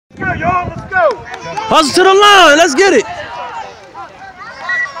y'all. Let's go. Hustle to the line. Let's get it.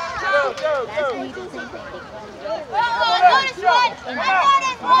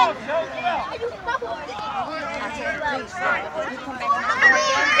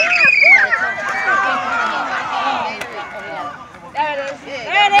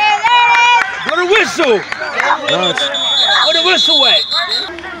 What a whistle! Nice. What a whistle at?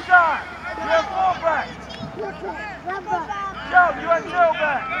 Joe, you at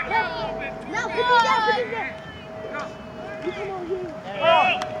tailback. No, put me down. You come on here.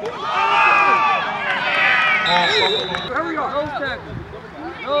 Hurry up.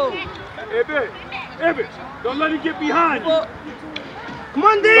 No. Ebbet, don't let him get behind you. Come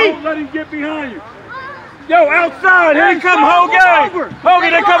on, D. Don't let him get behind you. Yo, outside. Here come Hogan.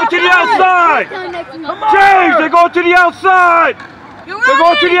 Hogan, they're coming to the outside. James, they're going to the outside. They're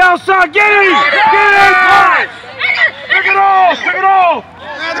going to the outside. Get him. Get him. Pick it off. Pick it off.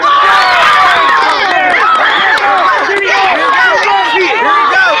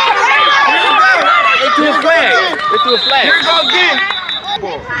 They threw a flag. They threw a flag. Here we go again.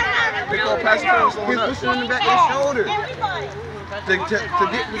 They go past first. He's pushing on the back of his shoulder. To get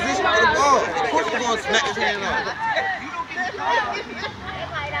position for the ball. Of course he's going to smack his hand off.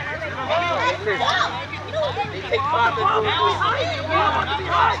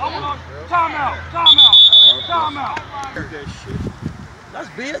 Timeout. That's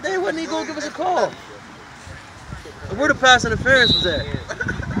big. They wasn't even going to give us a call. Where the pass interference was at?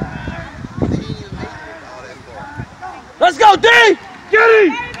 Let's go, D! Get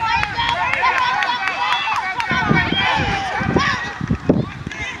him!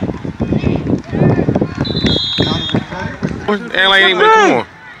 And like ain't come on.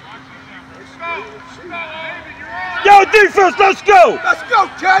 Yo, defense, let's go! Let's go,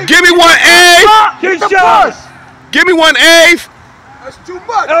 Jay! Give me one A! Get shots! Give me one A! That's too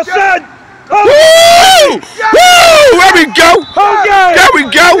much! Outside! Woo! Woo! There we go! Hogan! There we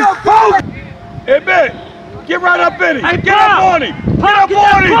go! Hey, man, get right up in him! Hey, Get up on him! Get up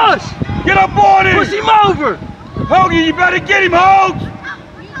on him! Get up on him! Push him over! Hogan, you better get him, Hogs!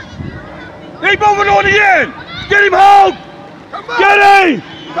 He's moving on the end! Get him, Hogs! Get him!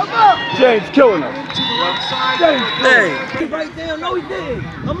 Come on! James killing us. James, hey! Right down. No, he didn't.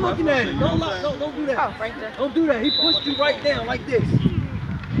 I'm looking at him. Don't do that. Don't do that. He pushed you right down like this.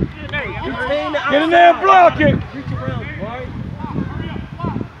 Get in there and block it! Reach around, all right?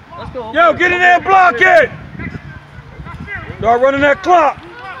 Let's go. Yo, get in there and block it! Start running that clock.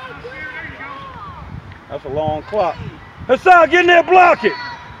 That's a long clock. Hassan, get in there and block it!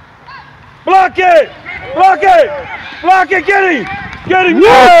 Block it! Block it! Block it! Get him! Get him!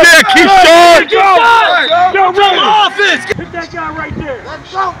 Yeah, keep short! Go! Yo, Raiders! Offense! Hit that guy right there!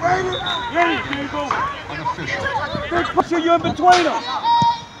 Let's go, Raiders! Get him, Diego! Big push you in between them!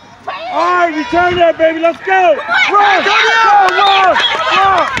 Alright, return that, baby! Let's go! Run! Go! Run!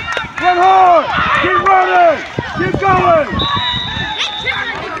 Run! Run hard! Keep running! Keep going!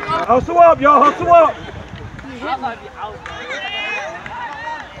 Hustle up, y'all! Hustle up!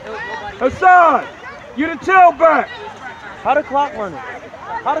 Hassan! You the tailback! How the clock running?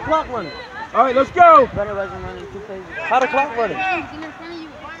 How the clock running? All right, let's go. How the clock running?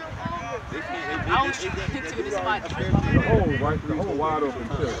 The hole, right? The hole wide open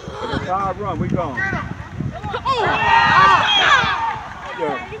too. It's a high run, we gone.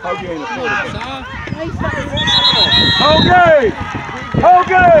 Yeah, Hoagie ain't a quarterback.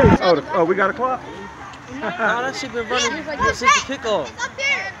 Hoagie! Oh, we got a clock? No, that shit been running since the kickoff.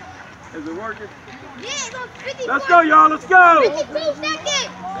 Is it working? Yeah, it's on 54. Let's go, y'all. Let's go. 52 seconds.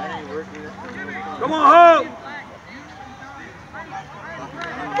 Come on, Hope.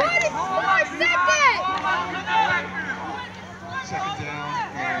 44 seconds. Second down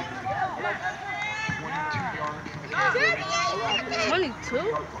and 22 yards. 22?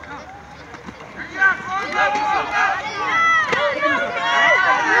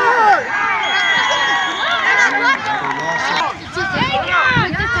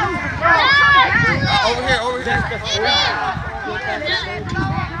 Over here.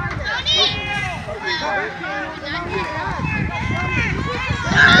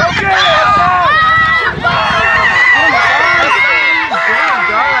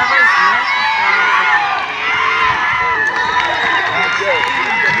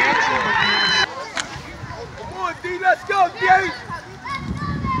 Come on, D, let's go, D.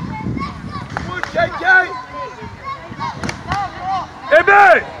 Come on, JJ. Hey,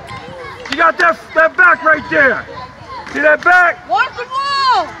 man. You got that back right there. See that back? Watch the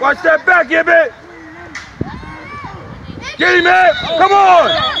ball. Watch that back, Ibbett. Get him, man. Come on.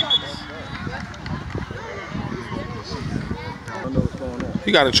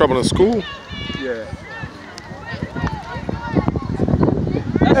 He got in trouble in school. Yeah.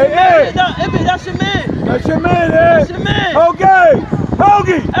 That's your man. That's your man, Ed. That's your man. Hoagie!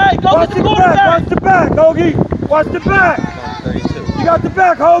 Hoagie! Hey, go Watch get the back. quarterback. Watch the back, Hoagie. Watch the back. 32. You got the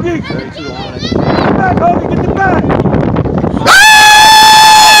back, Hoagie. 32 on it. Get the back, Hoagie. Get the back.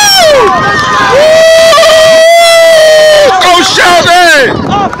 Go Sheldon!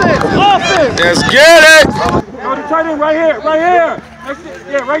 Offense. Let's get it! Go to tight end right here. Right here.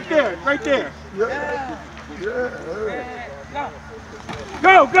 Yeah, right there. Right there.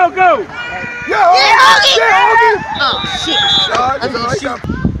 Go, go, go! Yeah, Hoagie! Oh, shit.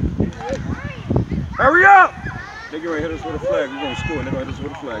 Hurry up! They're going to hit us with a flag. We're going to score, and they're going to hit us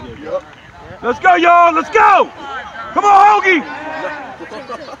with a flag. Yep. Let's go, y'all. Let's go! Come on, Hoagie!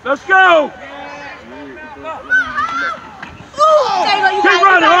 Let's go! Keep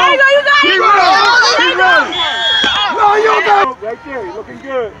running, Hoagie! Keep running! No, you go! Right there. You're looking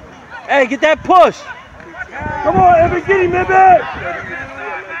good. Hey, get that push. Come on, Evan. Get him, Evan!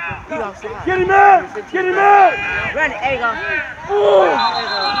 Get him in! Get him in! Run it, there you go. Oh.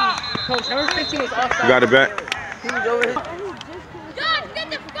 Coach, number 15 was offside. You got it back. He was over here. John, get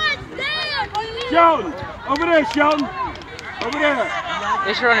the front down! Shelton! Over there, Shelton! Over there!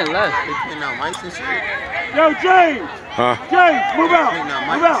 They should run it left. Picking out mics and shit. Yo, James! Huh? James, move out!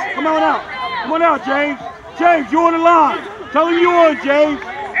 Move out! Come on out! Come on out, James! James, you on the line! Tell him you on, James!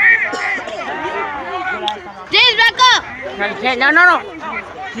 James, back up! No.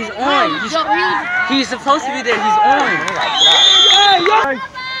 He's on. He's supposed to be there. He's on. Hey,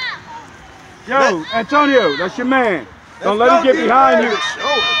 yo, Antonio, that's your man. Don't let him get behind you.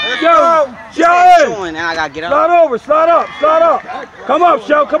 Yo, Shelton! And I gotta get up. Slide over, slide up. Come up,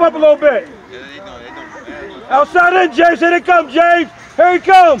 Shelton, come up a little bit. Outside in, James. Here they come, James. Here he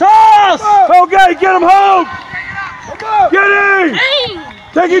comes. Toss! Okay, get him home. Get him.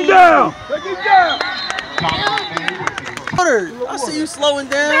 Take him down. I see you slowing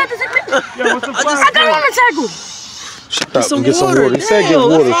down. Yo, what's the flag? I got him on the tackle! Shut up and get some water. He said get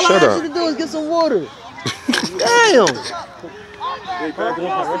water. That's all Shut I asked you up. to do is get some water. Damn.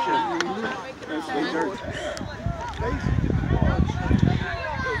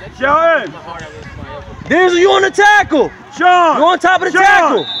 Shelton. Denzel, you on the tackle. Sean. You on top of the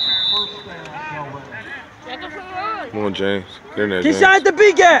tackle. Come on, James. Get in there, He James. shot the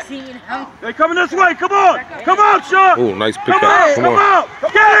big gap. They coming this way. Come on, Sean. Oh, nice Come pick on, out. Come come on. on.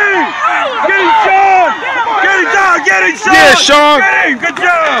 Get him, Sean. Get him down. Get him, Sean. Yeah, Sean. Get him. Good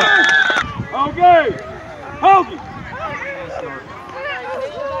job. Okay. Hoagie.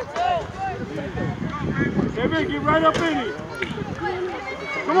 Hey, get right up in here.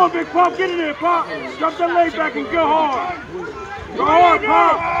 Come on, Big Pop. Get in there, Pop. Drop that leg back and go hard. Go hard,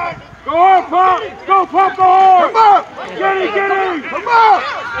 Pop. Go hard, Pop. Go, Pop. Go hard. Come on. Get him. Come on.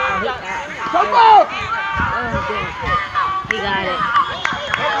 Come on. He got it.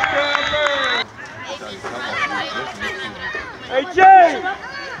 Hey, James.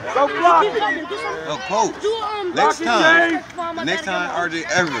 Go block it. Yo, coach. Next time, RJ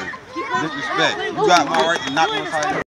ever disrespect. You got my right to knock my side.